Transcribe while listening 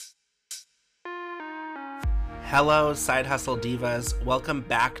Hello, Side Hustle Divas. Welcome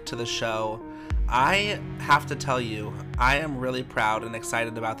back to the show. I have to tell you, I am really proud and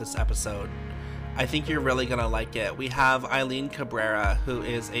excited about this episode. I think you're really going to like it. We have Eileen Cabrera, who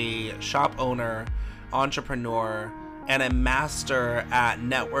is a shop owner, entrepreneur, and a master at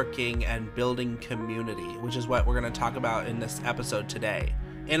networking and building community, which is what we're going to talk about in this episode today.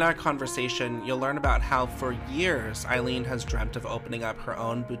 In our conversation, you'll learn about how for years Eileen has dreamt of opening up her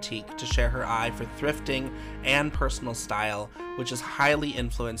own boutique to share her eye for thrifting and personal style, which is highly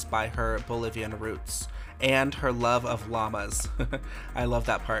influenced by her Bolivian roots and her love of llamas. I love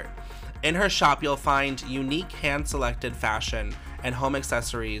that part. In her shop, you'll find unique hand-selected fashion and home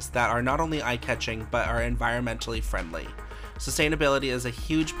accessories that are not only eye-catching, but are environmentally friendly. Sustainability is a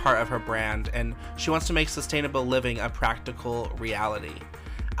huge part of her brand, and she wants to make sustainable living a practical reality.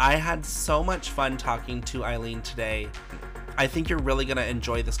 I had so much fun talking to Eileen today. I think you're really going to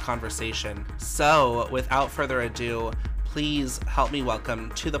enjoy this conversation. So, without further ado, please help me welcome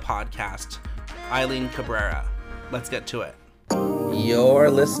to the podcast, Eileen Cabrera. Let's get to it.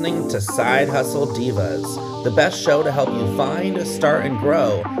 You're listening to Side Hustle Divas, the best show to help you find, start, and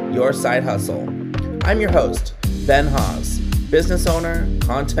grow your side hustle. I'm your host, Ben Haas, business owner,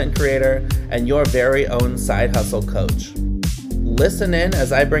 content creator, and your very own side hustle coach. Listen in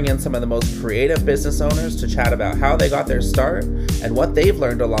as I bring in some of the most creative business owners to chat about how they got their start and what they've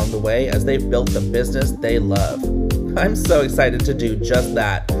learned along the way as they've built the business they love. I'm so excited to do just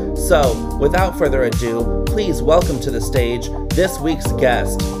that. So, without further ado, please welcome to the stage this week's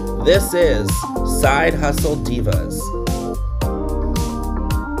guest. This is Side Hustle Divas.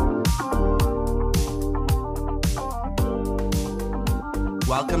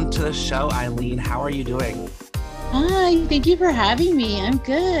 Welcome to the show, Eileen. How are you doing? Hi, thank you for having me. I'm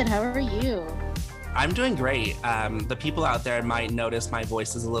good. How are you? I'm doing great. The people out there might notice my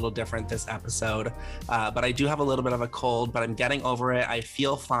voice is a little different this episode, but I do have a little bit of a cold, but I'm getting over it. I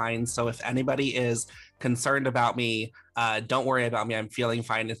feel fine. So if anybody is concerned about me, don't worry about me. I'm feeling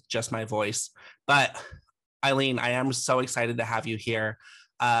fine. It's just my voice. But Eileen, I am so excited to have you here.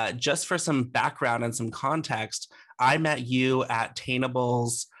 Just for some background and some context, I met you at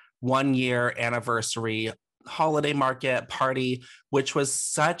Tainable's 1-year anniversary holiday market party, which was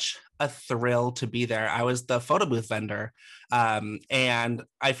such a thrill to be there. I was the photo booth vendor, and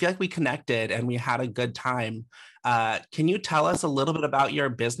I feel like we connected and we had a good time. Can you tell us a little bit about your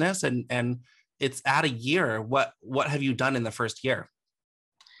business and it's at a year? What have you done in the first year?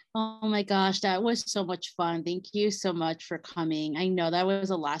 Oh my gosh, that was so much fun. Thank you so much for coming. I know that was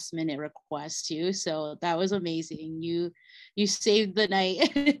a last minute request too, so that was amazing. You saved the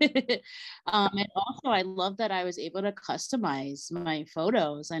night. And also I love that I was able to customize my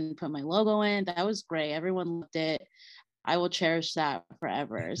photos and put my logo in. That was great. Everyone loved it. I will cherish that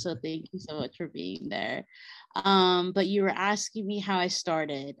forever. So thank you so much for being there. But you were asking me how I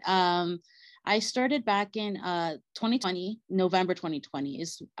started. I started back in 2020, November 2020.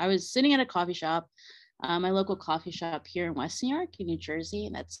 I was sitting at a coffee shop, my local coffee shop here in West New York, in New Jersey,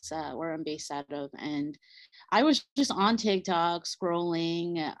 and that's where I'm based out of. And I was just on TikTok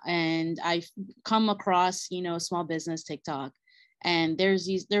scrolling, and I come across, small business TikTok, and there was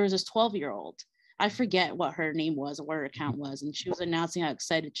this 12-year-old. I forget what her name was or what her account was, and she was announcing how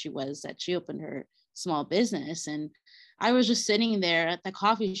excited she was that she opened her small business. And I was just sitting there at the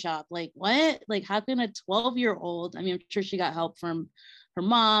coffee shop, like, what? Like, how can a 12-year-old, I mean, I'm sure she got help from her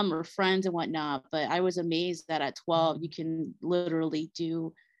mom or friends and whatnot, but I was amazed that at 12, you can literally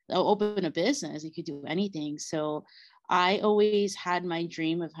open a business. You could do anything. So I always had my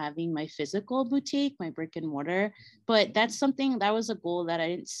dream of having my physical boutique, my brick and mortar, but that was a goal that I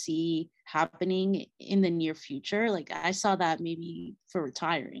didn't see happening in the near future. Like, I saw that maybe for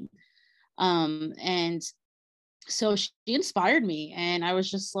retiring. And so she inspired me, and I was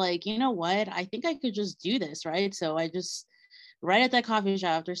just like, you know what, I think I could just do this, right? So I just, right at that coffee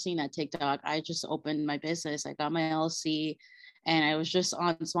shop, after seeing that TikTok, I just opened my business. I got my LLC, and I was just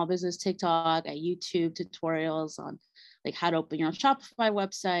on small business TikTok, at YouTube tutorials on like how to open your own Shopify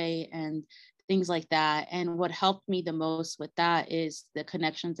website and things like that. And what helped me the most with that is the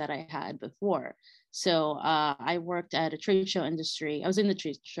connections that I had before. So I worked at a trade show industry. I was in the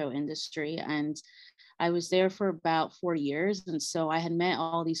trade show industry, and I was there for about 4 years. And so I had met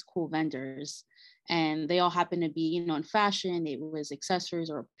all these cool vendors, and they all happened to be, in fashion. It was accessories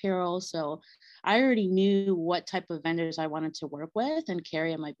or apparel. So I already knew what type of vendors I wanted to work with and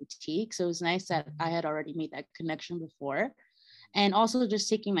carry in my boutique. So it was nice that I had already made that connection before. And also just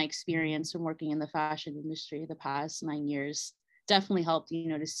taking my experience from working in the fashion industry the past 9 years definitely helped,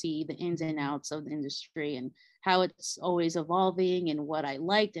 to see the ins and outs of the industry and how it's always evolving and what I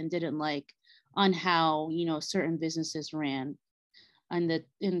liked and didn't like on how, you know, certain businesses ran and the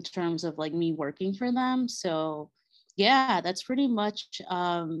in terms of like me working for them. So yeah, that's pretty much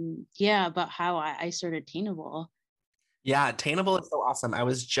yeah, about how I started Tainable. Yeah, Attainable is so awesome. I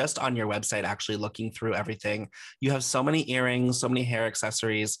was just on your website actually looking through everything. You have so many earrings, so many hair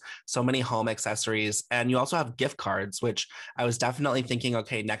accessories, so many home accessories, and you also have gift cards, which I was definitely thinking,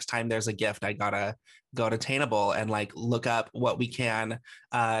 okay, next time there's a gift, I gotta go to Attainable and like look up what we can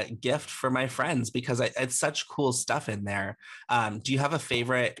gift for my friends because it's such cool stuff in there. Do you have a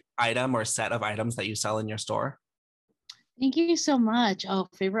favorite item or set of items that you sell in your store? Thank you so much. Oh,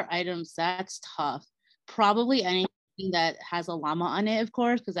 favorite items, that's tough. Probably anything that has a llama on it, of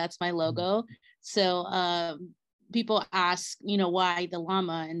course, because that's my logo. So people ask, you know, why the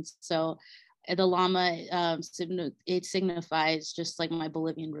llama? And so the llama, it signifies just like my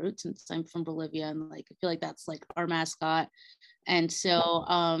Bolivian roots, since I'm from Bolivia, and like I feel like that's like our mascot. And so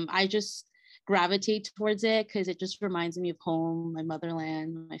I just gravitate towards it because it just reminds me of home, my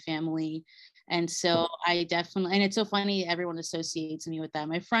motherland, my family. And so I definitely, and it's so funny, everyone associates me with that,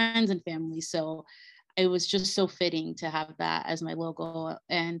 my friends and family. So it was just so fitting to have that as my logo.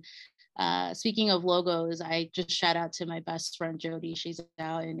 And speaking of logos, I just shout out to my best friend Jody. She's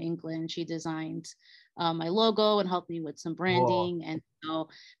out in England. She designed my logo and helped me with some Cool. branding. And so,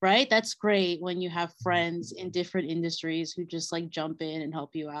 right, that's great when you have friends in different industries who just like jump in and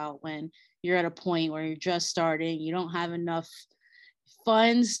help you out when you're at a point where you're just starting, you don't have enough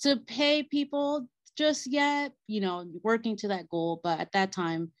funds to pay people just yet, you know, working to that goal. But at that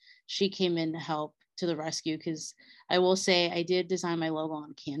time, she came in to help to the rescue because I will say I did design my logo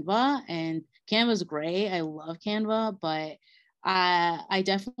on Canva, and Canva's great. I love Canva, but I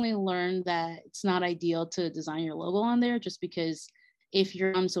definitely learned that it's not ideal to design your logo on there just because if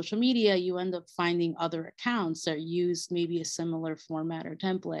you're on social media, you end up finding other accounts that use maybe a similar format or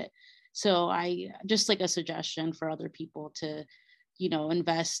template. So I just like a suggestion for other people to, you know,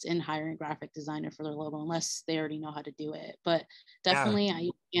 invest in hiring a graphic designer for their logo unless they already know how to do it. But Yeah. definitely I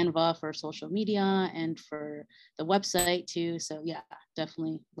use Canva for social media and for the website too. So yeah,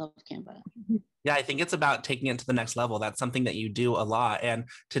 definitely love Canva. Yeah, I think it's about taking it to the next level. That's something that you do a lot. And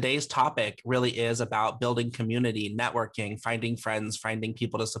today's topic really is about building community, networking, finding friends, finding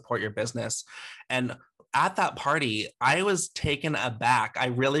people to support your business. And at that party, I was taken aback. I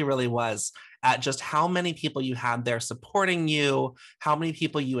really, really was at just how many people you had there supporting you, how many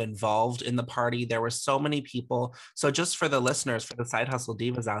people you involved in the party. There were so many people. So, just for the listeners, for the Side Hustle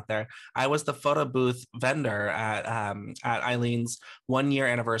Divas out there, I was the photo booth vendor at Eileen's 1 year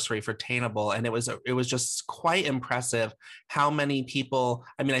anniversary for Tainable, and it was just quite impressive how many people.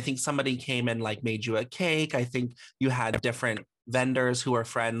 I mean, I think somebody came and like made you a cake. I think you had different vendors who were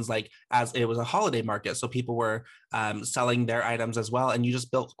friends, like as it was a holiday market, so people were selling their items as well, and you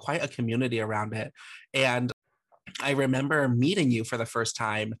just built quite a community around it. And I remember meeting you for the first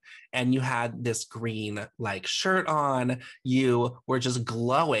time, and you had this green like shirt on. You were just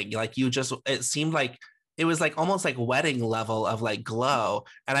glowing. Like you just, it seemed like it was like almost like wedding level of like glow.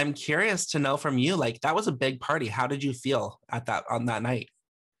 And I'm curious to know from you, like that was a big party. How did you feel at that on that night?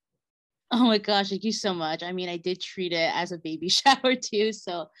 Oh my gosh, thank you so much. I mean, I did treat it as a baby shower too.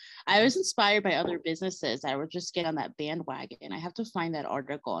 So I was inspired by other businesses that were just get on that bandwagon. I have to find that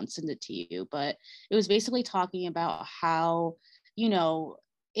article and send it to you. But it was basically talking about how, you know,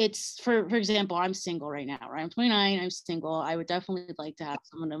 it's for example, I'm single right now, right? I'm 29, I'm single. I would definitely like to have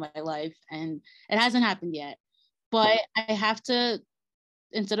someone in my life, and it hasn't happened yet. But I have to,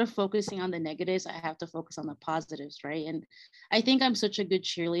 instead of focusing on the negatives, I have to focus on the positives, right? And I think I'm such a good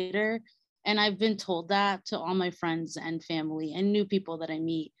cheerleader. And I've been told that to all my friends and family and new people that I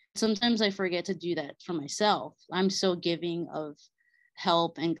meet. Sometimes I forget to do that for myself. I'm so giving of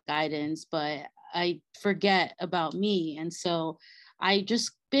help and guidance, but I forget about me. And so I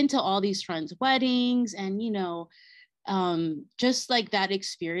just been to all these friends' weddings, and, you know, just like that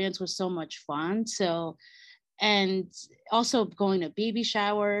experience was so much fun. So and also going to baby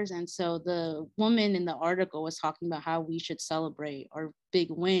showers. And so the woman in the article was talking about how we should celebrate our big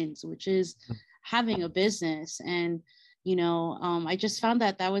wins, which is having a business. And, you know, I just found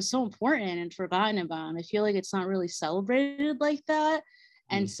that that was so important and forgotten about. And I feel like it's not really celebrated like that.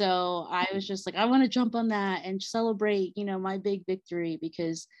 And Mm. so I was just like, I want to jump on that and celebrate, you know, my big victory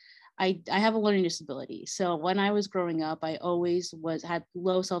because I have a learning disability. So when I was growing up, I always had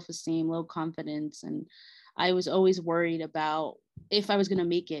low self-esteem, low confidence, and I was always worried about if I was going to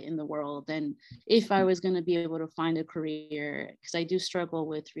make it in the world and if I was going to be able to find a career, because I do struggle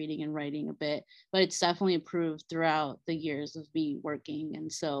with reading and writing a bit, but it's definitely improved throughout the years of me working.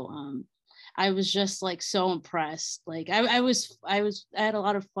 And so I was just like so impressed. Like I had a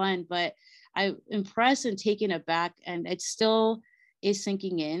lot of fun, but I impressed and taken aback, and it still is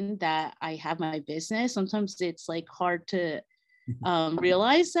sinking in that I have my business. Sometimes it's like hard to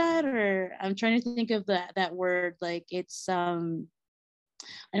realize that, or I'm trying to think of that word. Like it's I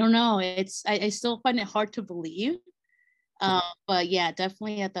don't know. I still find it hard to believe. But yeah,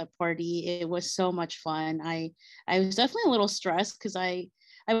 definitely at that party, it was so much fun. I was definitely a little stressed because I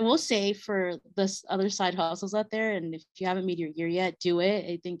will say for this other side hustles out there, and if you haven't made your year yet, do it.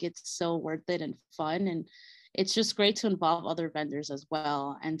 I think it's so worth it and fun, and it's just great to involve other vendors as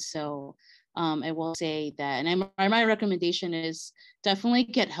well. And so I will say that, and my recommendation is definitely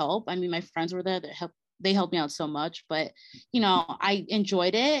get help. I mean, my friends were there that they helped me out so much, but I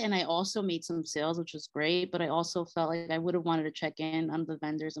enjoyed it, and I also made some sales, which was great, but I also felt like I would have wanted to check in on the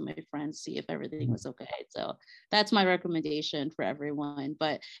vendors and my friends, see if everything was okay. So that's my recommendation for everyone,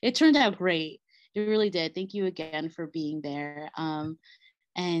 but it turned out great. It really did. Thank you again for being there.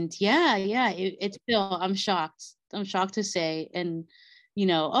 And yeah, it's still, I'm shocked to say. And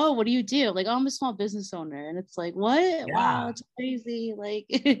oh, what do you do? Like, oh, I'm a small business owner. And it's like, what? Wow, Yeah. it's crazy. Like,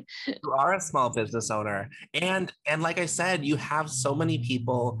 You are a small business owner, and like I said, you have so many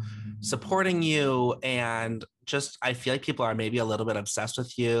people supporting you, and just I feel like people are maybe a little bit obsessed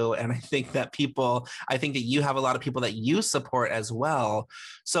with you, and I think that you have a lot of people that you support as well.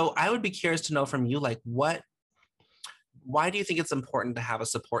 So I would be curious to know from you, like, why do you think it's important to have a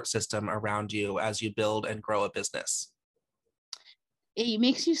support system around you as you build and grow a business? it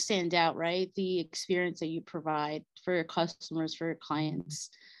makes you stand out, right? The experience that you provide for your customers, for your clients.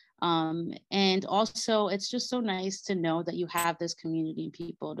 And also it's just so nice to know that you have this community of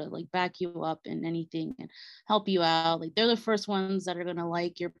people to like back you up in anything and help you out. Like they're the first ones that are going to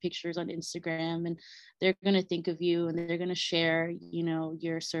like your pictures on Instagram, and they're going to think of you, and they're going to share,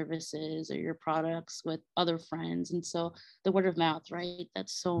 your services or your products with other friends. And so the word of mouth, right?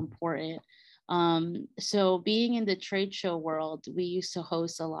 That's so important. So being in the trade show world, we used to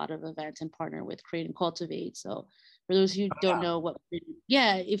host a lot of events and partner with Create and Cultivate. So for those who don't know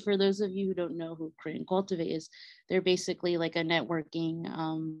if for those of you who don't know who Create and Cultivate is, they're basically like a networking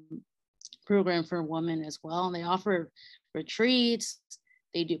program for women as well. And they offer retreats,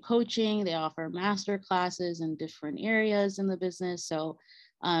 they do coaching, they offer master classes in different areas in the business. So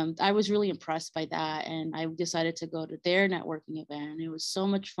I was really impressed by that. And I decided to go to their networking event. It was so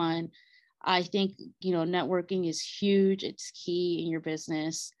much fun. I think, networking is huge. It's key in your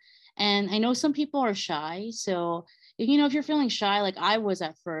business. And I know some people are shy. So, if you're feeling shy, like I was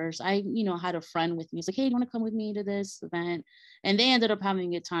at first, I, had a friend with me. It's like, hey, you want to come with me to this event? And they ended up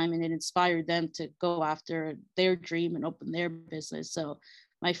having a good time, and it inspired them to go after their dream and open their business. So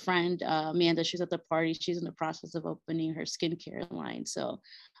my friend, Amanda, she's at the party. She's in the process of opening her skincare line. So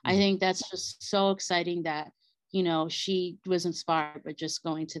I think that's just so exciting that she was inspired by just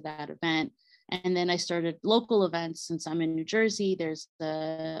going to that event. And then I started local events. Since I'm in New Jersey, there's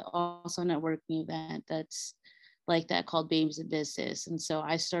also networking event that's like that called Babes in Business. And so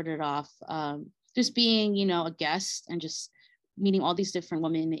I started off just being, a guest and just meeting all these different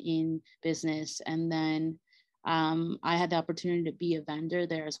women in business. And then I had the opportunity to be a vendor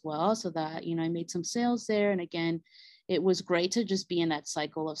there as well. So that, I made some sales there. And again, it was great to just be in that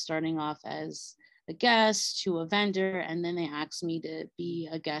cycle of starting off as a guest to a vendor, and then they asked me to be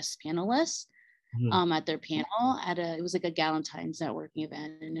a guest panelist at their panel it was like a Galentine's networking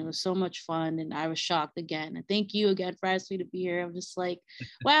event, and it was so much fun. And I was shocked again. And thank you again for asking me to be here. I'm just like,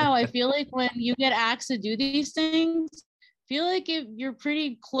 wow, I feel like when you get asked to do these things, feel like if you're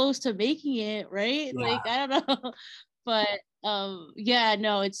pretty close to making it, right? Yeah. Like, I don't know. But yeah,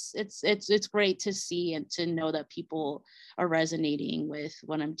 no, it's great to see and to know that people are resonating with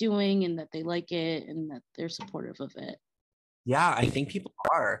what I'm doing, and that they like it, and that they're supportive of it. Yeah, I think people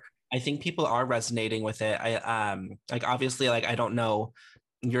are. I think people are resonating with it. Like obviously, like I don't know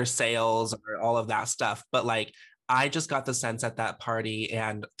your sales or all of that stuff, but like I just got the sense at that party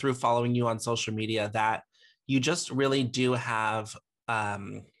and through following you on social media that you just really do have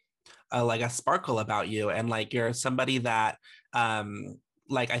like a sparkle about you, and like you're somebody that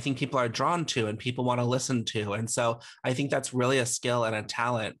like I think people are drawn to and people want to listen to. And so I think that's really a skill and a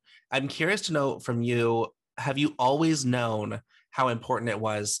talent. I'm curious to know from you, have you always known how important it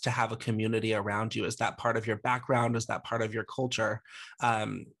was to have a community around you? Is that part of your background? Is that part of your culture?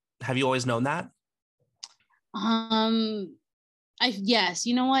 Have you always known that? Yes,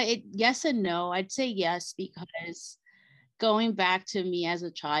 you know what? Yes and no. I'd say yes, because going back to me as a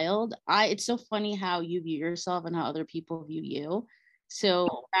child, it's so funny how you view yourself and how other people view you.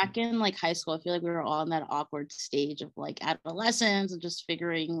 So back in like high school, I feel like we were all in that awkward stage of like adolescence and just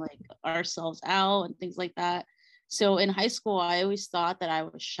figuring like ourselves out and things like that. So in high school, I always thought that I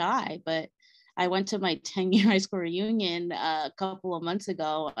was shy, but I went to my 10-year high school reunion a couple of months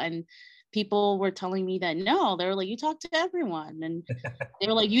ago, and people were telling me that no, they were like, you talk to everyone. And they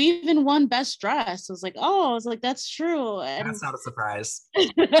were like, you even won best dress. I was like, oh, I was like, that's true. That's And not a surprise.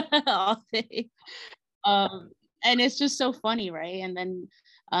 all day. Um, and it's just so funny, right? And then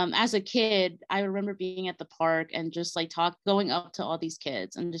as a kid, I remember being at the park and just like going up to all these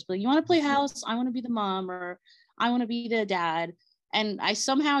kids and just be like, you want to play house? I want to be the mom, or I want to be the dad. And I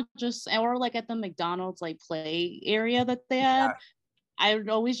somehow just, or like at the McDonald's like play area that they had, Yeah. I would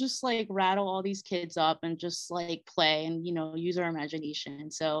always just like rattle all these kids up and just like play and, use our imagination.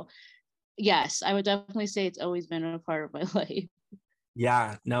 So yes, I would definitely say it's always been a part of my life.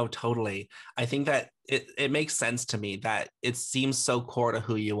 Yeah, no, totally. I think that it makes sense to me that it seems so core to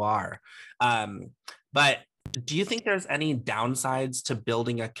who you are. But do you think there's any downsides to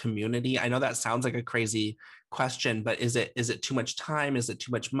building a community? I know that sounds like a crazy question, but is it too much time? Is it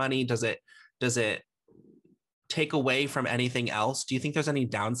too much money? Does it take away from anything else? Do you think there's any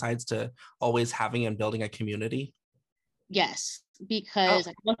downsides to always having and building a community? Yes, Oh, because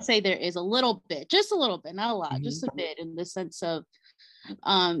let's say there is a little bit, just a little bit, not a lot, just mhm. a bit in the sense of,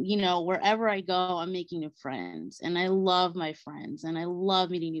 wherever I go, I'm making new friends and I love my friends and I love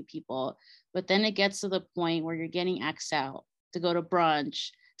meeting new people. But then it gets to the point where you're getting asked out to go to brunch,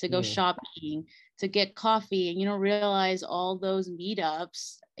 to go Mhm, shopping, to get coffee, and you don't realize all those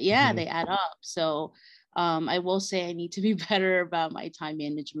meetups, yeah, mhm. they add up. So I will say I need to be better about my time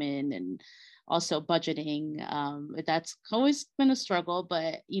management and also budgeting. That's always been a struggle,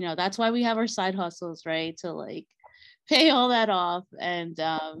 but that's why we have our side hustles, right? To like pay all that off. And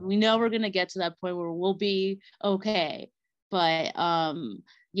we know we're going to get to that point where we'll be okay. But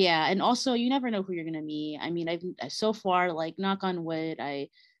yeah. And also, you never know who you're going to meet. I mean, I've so far, like, knock on wood, I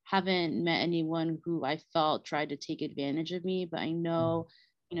haven't met anyone who I felt tried to take advantage of me, but I know,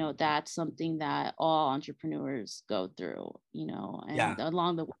 that's something that all entrepreneurs go through, and Yeah.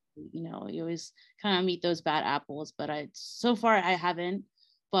 along the way, you always kind of meet those bad apples, but so far I haven't,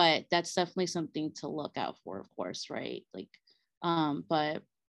 but that's definitely something to look out for, of course, right? Like, um, but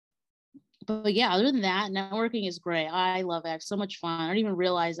but yeah, other than that, networking is great. I love it. I have so much fun. I don't even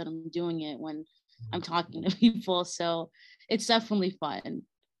realize that I'm doing it when I'm talking to people. So it's definitely fun.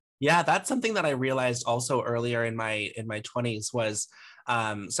 Yeah, that's something that I realized also earlier in my 20s was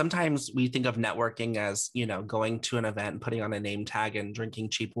sometimes we think of networking as, going to an event and putting on a name tag and drinking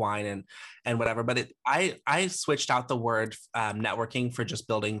cheap wine and whatever. But I switched out the word networking for just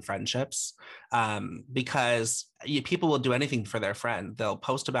building friendships, because people will do anything for their friend. They'll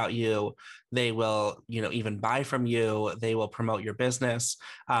post about you. They will, even buy from you. They will promote your business.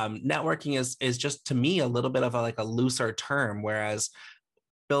 Networking is just to me a little bit of like a looser term, whereas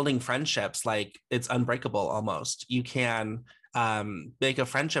building friendships, like it's unbreakable almost. You can make a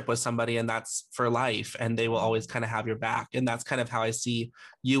friendship with somebody and that's for life, and they will always kind of have your back. And that's kind of how I see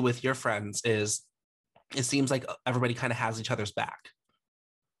you with your friends is it seems like everybody kind of has each other's back.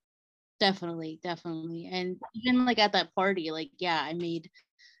 Definitely, definitely. And even like at that party, like, yeah, I made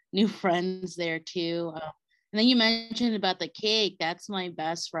new friends there too. And then you mentioned about the cake. That's my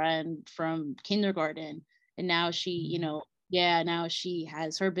best friend from kindergarten. And now she, yeah, now she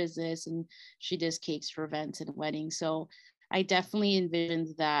has her business and she does cakes for events and weddings. So I definitely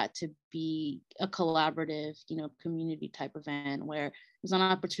envisioned that to be a collaborative, community type event where there's an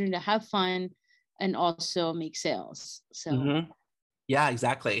opportunity to have fun and also make sales. So Mm-hmm. Yeah,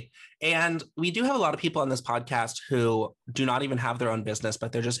 exactly. And we do have a lot of people on this podcast who do not even have their own business,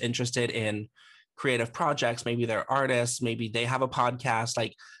 but they're just interested in creative projects. Maybe they're artists, maybe they have a podcast.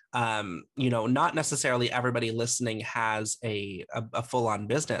 Like, not necessarily everybody listening has a full-on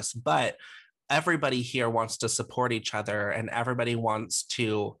business, but everybody here wants to support each other and everybody wants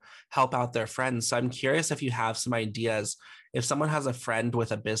to help out their friends. So I'm curious if you have some ideas. If someone has a friend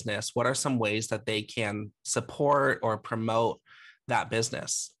with a business, what are some ways that they can support or promote that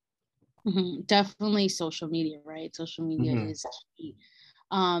business? definitely social media, right? Social media Mm-hmm. is key.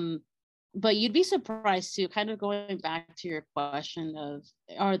 Um, but you'd be surprised too, kind of going back to your question of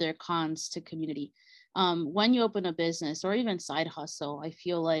are there cons to community? When you open a business or even side hustle, I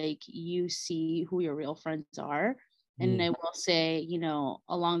feel like you see who your real friends are. And I will say,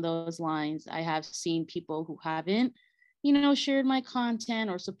 along those lines, I have seen people who haven't, shared my content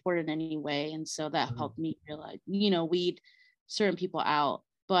or supported in any way. And so that Mm-hmm. helped me realize, weed certain people out.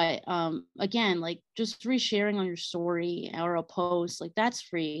 But again, like just resharing on your story or a post, like that's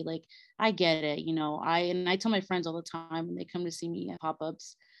free. Like I get it, you know. I tell my friends all the time when they come to see me at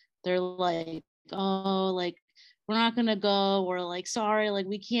pop-ups, they're like, oh, like we're not gonna go, or like, sorry, like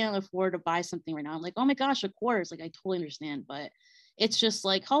we can't afford to buy something right now. I'm like, oh my gosh, of course, like I totally understand, but it's just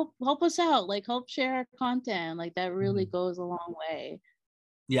like help us out, like help share our content. Like that really Mhm. goes a long way.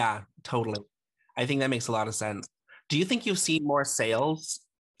 Yeah, totally. I think that makes a lot of sense. Do you think you've seen more sales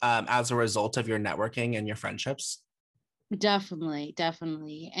as a result of your networking and your friendships? Definitely,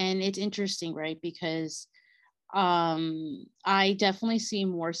 definitely. And it's interesting, right? Because I definitely see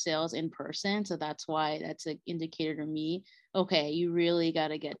more sales in person, so that's why that's an indicator to me. Okay, you really got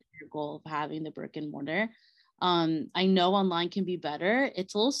to get to your goal of having the brick and mortar. I know online can be better.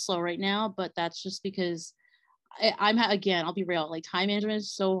 It's a little slow right now, but that's just because again, I'll be real, like time management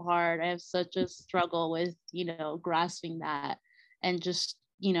is so hard. I have such a struggle with, you know, grasping that and just,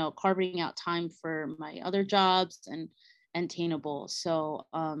 you know, carving out time for my other jobs and attainable. So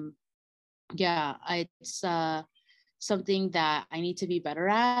yeah, it's something that I need to be better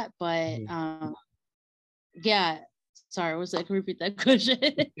at. But Mhm. yeah, sorry, was I can repeat that question?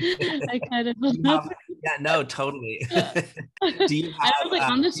 I kind of Do you have, yeah, no, totally. Do you I have was like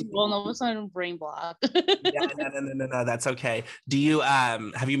on this roll and all of a sudden brain block. yeah, no, that's okay. Do you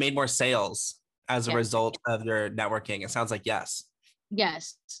have you made more sales as a Yes. result of your networking? It sounds like yes.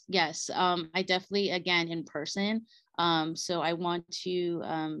 Yes, yes. I definitely again in person. So I want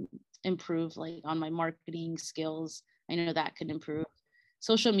to improve like on my marketing skills. I know that could improve.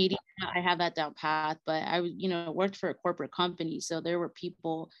 Social media, I have that down path, but you know, worked for a corporate company, so there were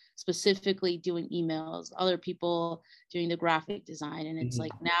people specifically doing emails, other people doing the graphic design, and it's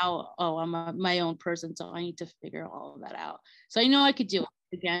like Mhm. now, oh, my own person, so I need to figure all of that out. So I know I could do it.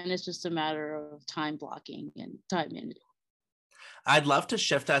 Again, it's just a matter of time blocking and time management. I'd love to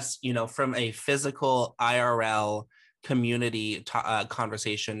shift us, from a physical IRL community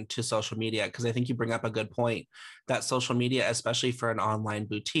conversation to social media, because I think you bring up a good point that social media, especially for an online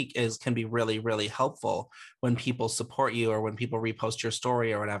boutique, is can be really, really helpful when people support you or when people repost your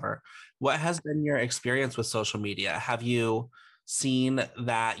story or whatever. What has been your experience with social media? Have you seen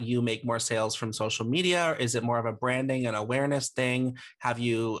that you make more sales from social media, or is it more of a branding and awareness thing? Have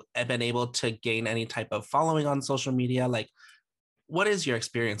you been able to gain any type of following on social media? Like, what is your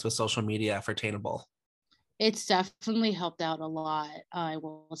experience with social media for Tainable? It's definitely helped out a lot, I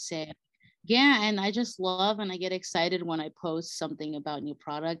will say. Yeah, and I just love and I get excited when I post something about new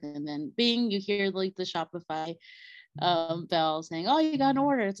product and then bing, you hear like the Shopify bell saying, "Oh, you got an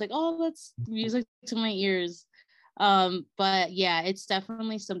order." It's like, "Oh, that's music to my ears." But yeah, it's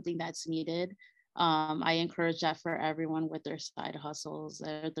definitely something that's needed. I encourage that for everyone with their side hustles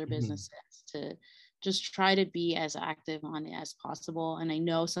or their Mhm. businesses to just try to be as active on it as possible. And I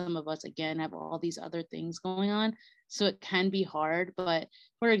know some of us, again, have all these other things going on. So it can be hard. But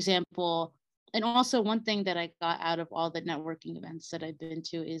for example, and also one thing that I got out of all the networking events that I've been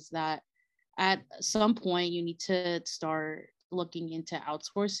to is that at some point you need to start looking into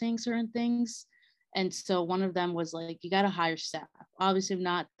outsourcing certain things. And so one of them was like, you got to hire staff. Obviously,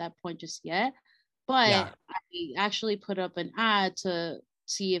 not at that point just yet, but Yeah. I actually put up an ad to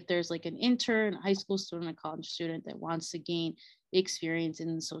see if there's like an intern, a high school student, a college student that wants to gain experience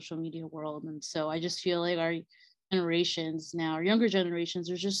in the social media world. And so I just feel like our generations now, our younger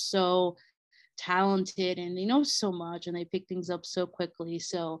generations, are just so talented and they know so much and they pick things up so quickly.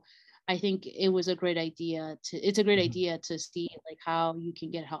 So I think it's a great Mhm. idea to see like how you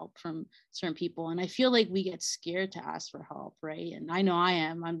can get help from certain people. And I feel like we get scared to ask for help, right? And I know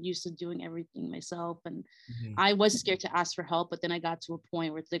I'm used to doing everything myself. And Mhm. I was scared to ask for help, but then I got to a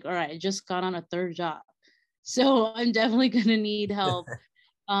point where it's like, all right, I just got on a third job. So I'm definitely gonna need help.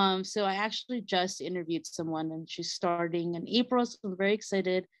 So I actually just interviewed someone and she's starting in April. So I'm very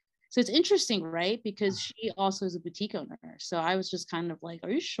excited. So it's interesting, right? Because she also is a boutique owner. So I was just kind of like, are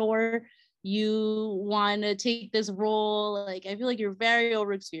you sure you want to take this role? Like, I feel like you're very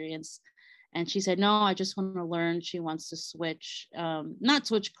overexperienced. And she said, no, I just want to learn. She wants to switch, not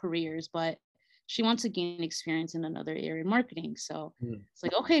switch careers, but she wants to gain experience in another area, marketing. So Mhm. it's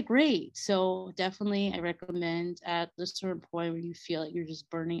like, okay, great. So definitely I recommend at the certain point where you feel like you're just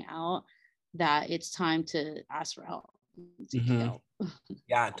burning out, that it's time to ask for help, to get Mhm. help.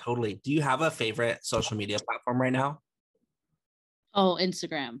 Yeah, totally. Do you have a favorite social media platform right now? Oh,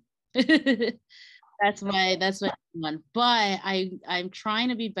 Instagram. That's my one. But I'm trying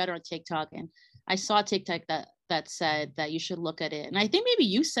to be better on TikTok. And I saw TikTok that said that you should look at it. And I think maybe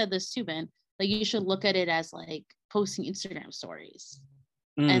you said this too, Ben. Like you should look at it as like posting Instagram stories.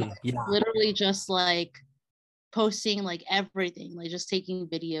 And Yeah. literally just like posting like everything, like just taking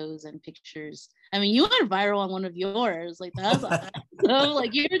videos and pictures. I mean, you went viral on one of yours. Like that's awesome.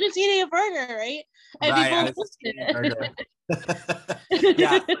 Like you were just eating a burger, right? And Right, I people was just posted eating a burger.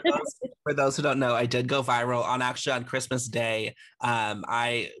 Yeah, it. for those who don't know, I did go viral on Christmas Day.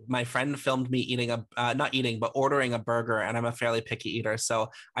 My friend filmed me eating not eating, but ordering a burger, and I'm a fairly picky eater, so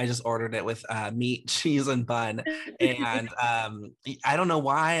I just ordered it with meat, cheese, and bun. And I don't know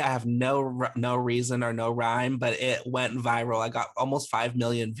why. I have no reason or no rhyme, but it went viral. I got almost 5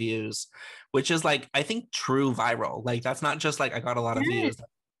 million views, which is like, I think, true viral. Like that's not just like I got a lot of views.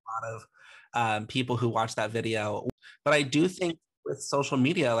 A lot of people who watch that video. But I do think with social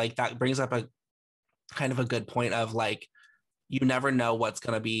media, like that brings up a kind of a good point of like, you never know what's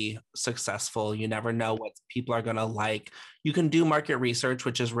going to be successful. You never know what people are going to like. You can do market research,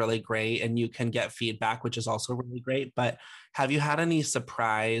 which is really great, and you can get feedback, which is also really great. But have you had any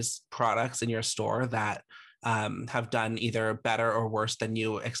surprise products in your store that have done either better or worse than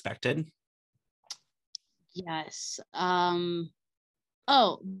you expected? Yes.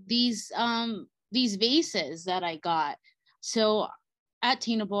 Oh, these vases that I got. So at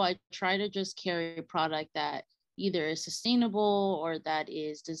Tainable, I try to just carry a product that either is sustainable or that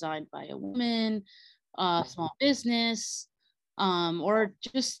is designed by a woman, small business, or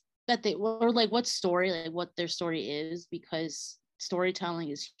just that they, or like what story, like what their story is, because storytelling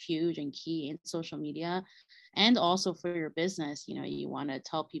is huge and key in social media and also for your business. You know, you want to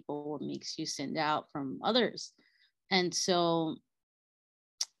tell people what makes you stand out from others. And so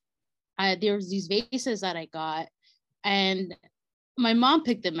there was these vases that I got, and my mom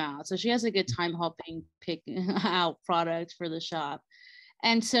picked them out. So she has a good time helping pick out products for the shop.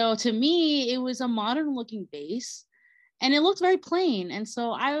 And so to me, it was a modern looking vase and it looked very plain. And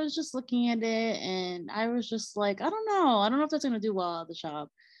so I was just looking at it and I was just like, I don't know. I don't know if that's going to do well at the shop.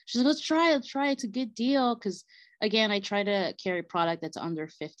 She's like, let's try it. Let's try it. It's a good deal. Cause again, I try to carry product that's under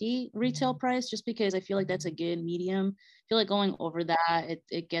 50 retail price just because I feel like that's a good medium. I feel like going over that,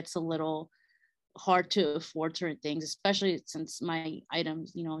 it gets a little hard to afford certain things, especially since my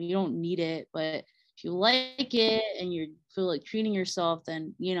items, you know, you don't need it, but if you like it and you feel like treating yourself,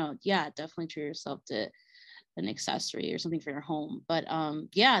 then, you know, yeah, definitely treat yourself to an accessory or something for your home. But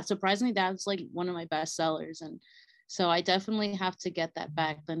yeah, surprisingly, that's like one of my best sellers. And so I definitely have to get that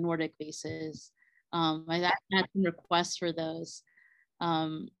back, the Nordic vases. I had some requests for those.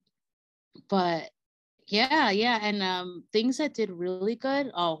 Um, but yeah, and things that did really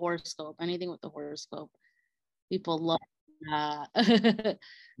good. Oh, horoscope, anything with the horoscope, people love that.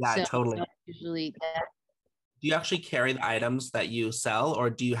 Yeah, So totally. usually, Do you actually carry the items that you sell, or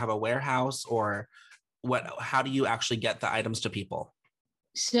do you have a warehouse, or how do you actually get the items to people?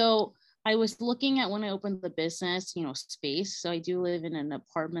 so I was looking at when I opened the business, you know, space. So I do live in an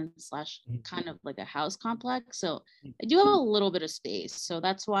apartment slash kind of like a house complex. So I do have a little bit of space. So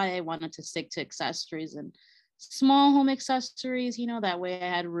that's why I wanted to stick to accessories and small home accessories, you know, that way I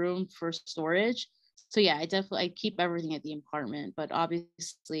had room for storage. So yeah, I keep everything at the apartment, but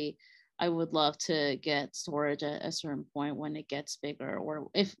obviously I would love to get storage at a certain point when it gets bigger or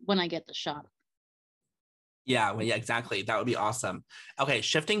if when I get the shop. Yeah, well, yeah, exactly. That would be awesome. Okay,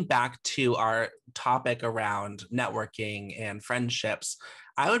 shifting back to our topic around networking and friendships,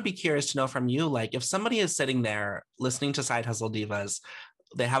 I would be curious to know from you, like, if somebody is sitting there listening to Side Hustle Divas,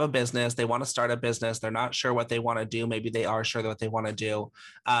 they have a business, they want to start a business, they're not sure what they want to do, maybe they are sure what they want to do,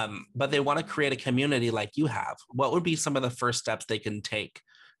 but they want to create a community like you have. What would be some of the first steps they can take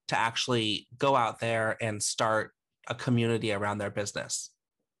to actually go out there and start a community around their business?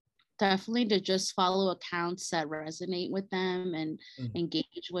 Definitely to just follow accounts that resonate with them and Mhm.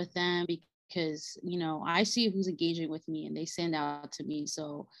 engage with them because, you know, I see who's engaging with me and they stand out to me.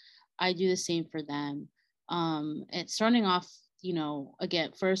 So I do the same for them. And starting off, you know,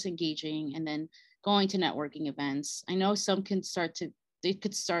 again, first engaging and then going to networking events. I know some can they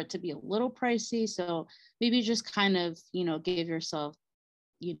could start to be a little pricey. So maybe just kind of, you know, give yourself,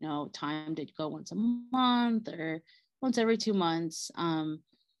 you know, time to go once a month or once every 2 months.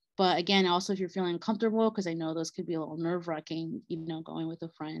 But again, also if you're feeling comfortable, because I know those could be a little nerve wracking, you know, going with a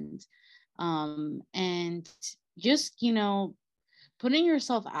friend. And just, you know, putting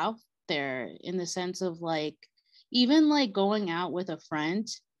yourself out there in the sense of like, even like going out with a friend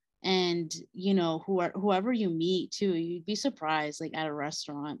and, you know, whoever you meet too, you'd be surprised, like at a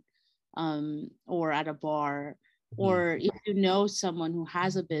restaurant or at a bar, Mhm. or if you know someone who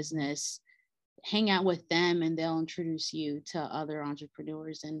has a business, hang out with them and they'll introduce you to other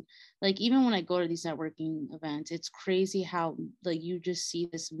entrepreneurs. And like even when I go to these networking events, it's crazy how like you just see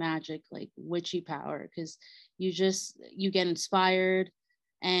this magic like witchy power because you get inspired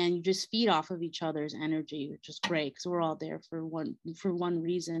and you just feed off of each other's energy, which is great because we're all there for one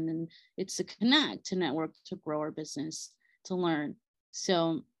reason, and it's to connect, to network, to grow our business, to learn.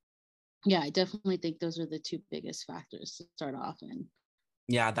 So yeah, I definitely think those are the two biggest factors to start off in.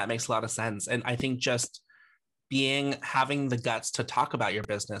 Yeah, that makes a lot of sense. And I think just having the guts to talk about your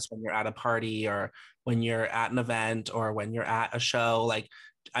business when you're at a party or when you're at an event or when you're at a show, like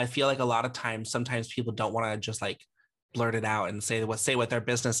I feel like a lot of times, sometimes people don't want to just like blurt it out and say what their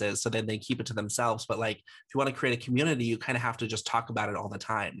business is. So then they keep it to themselves. But like, if you want to create a community, you kind of have to just talk about it all the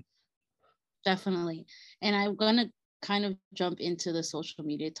time. Definitely. And I'm going to kind of jump into the social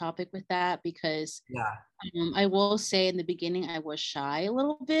media topic with that because Yeah. I will say in the beginning, I was shy a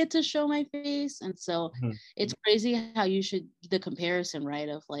little bit to show my face. And so it's crazy how the comparison, right?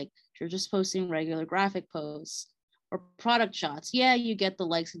 Of like, you're just posting regular graphic posts or product shots. Yeah, you get the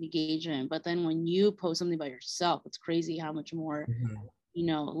likes and engagement. But then when you post something by yourself, it's crazy how much more,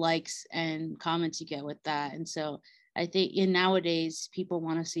 likes and comments you get with that. And so I think nowadays people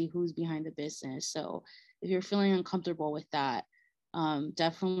want to see who's behind the business. So if you're feeling uncomfortable with that,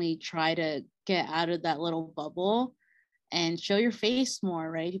 definitely try to get out of that little bubble and show your face more,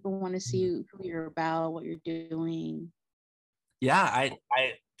 right? People want to see who you're about, what you're doing. Yeah, I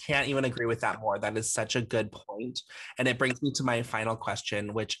can't even agree with that more. That is such a good point. And it brings me to my final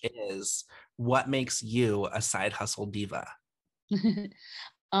question, which is, what makes you a side hustle diva?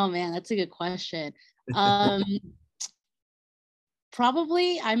 Oh man, that's a good question.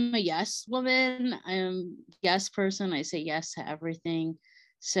 Probably I'm a yes woman. I'm a yes person. I say yes to everything.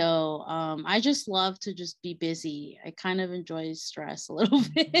 So I just love to just be busy. I kind of enjoy stress a little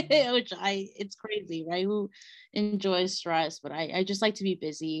bit, it's crazy, right? Who enjoys stress? But I just like to be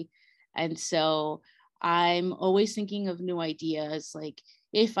busy. And so I'm always thinking of new ideas. Like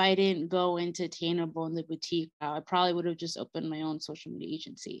if I didn't go into Attainable in the boutique, I probably would have just opened my own social media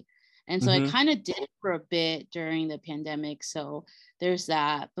agency. And so I kind of did it for a bit during the pandemic. So there's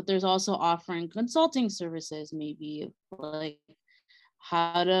that. But there's also offering consulting services, maybe like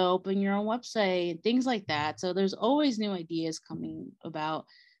how to open your own website, things like that. So there's always new ideas coming about.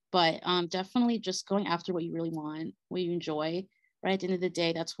 But definitely just going after what you really want, what you enjoy. Right at the end of the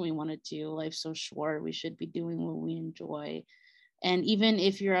day, that's what we want to do. Life's so short. We should be doing what we enjoy. And even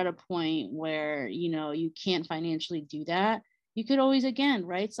if you're at a point where, you can't financially do that, you could always, again,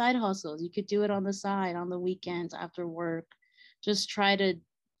 right? Side hustles. You could do it on the side, on the weekends, after work. Just try to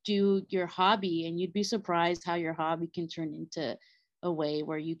do your hobby, and you'd be surprised how your hobby can turn into a way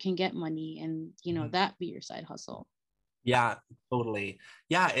where you can get money and, that be your side hustle. Yeah, totally.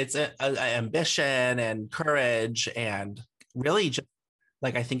 Yeah, it's a ambition and courage and really just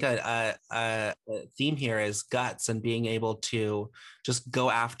like I think a theme here is guts and being able to just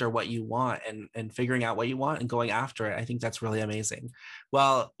go after what you want and figuring out what you want and going after it. I think that's really amazing.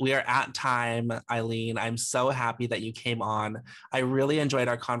 Well, we are at time, Eileen. I'm so happy that you came on. I really enjoyed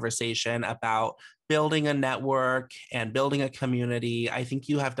our conversation about building a network and building a community. I think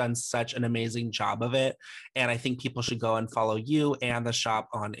you have done such an amazing job of it. And I think people should go and follow you and the shop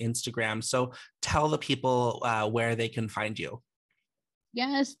on Instagram. So tell the people where they can find you.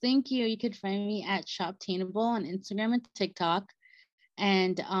 Yes, thank you. You could find me at Shoptainable on Instagram and TikTok.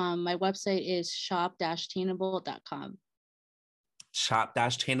 And my website is shop-tainable.com.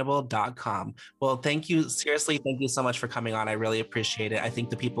 shop-tainable.com. Well, thank you. Seriously, thank you so much for coming on. I really appreciate it. I think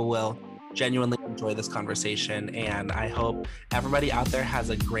the people will genuinely enjoy this conversation. And I hope everybody out there has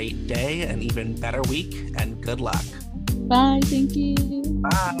a great day, an even better week, and good luck. Bye. Thank you.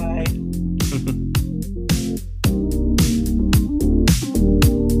 Bye.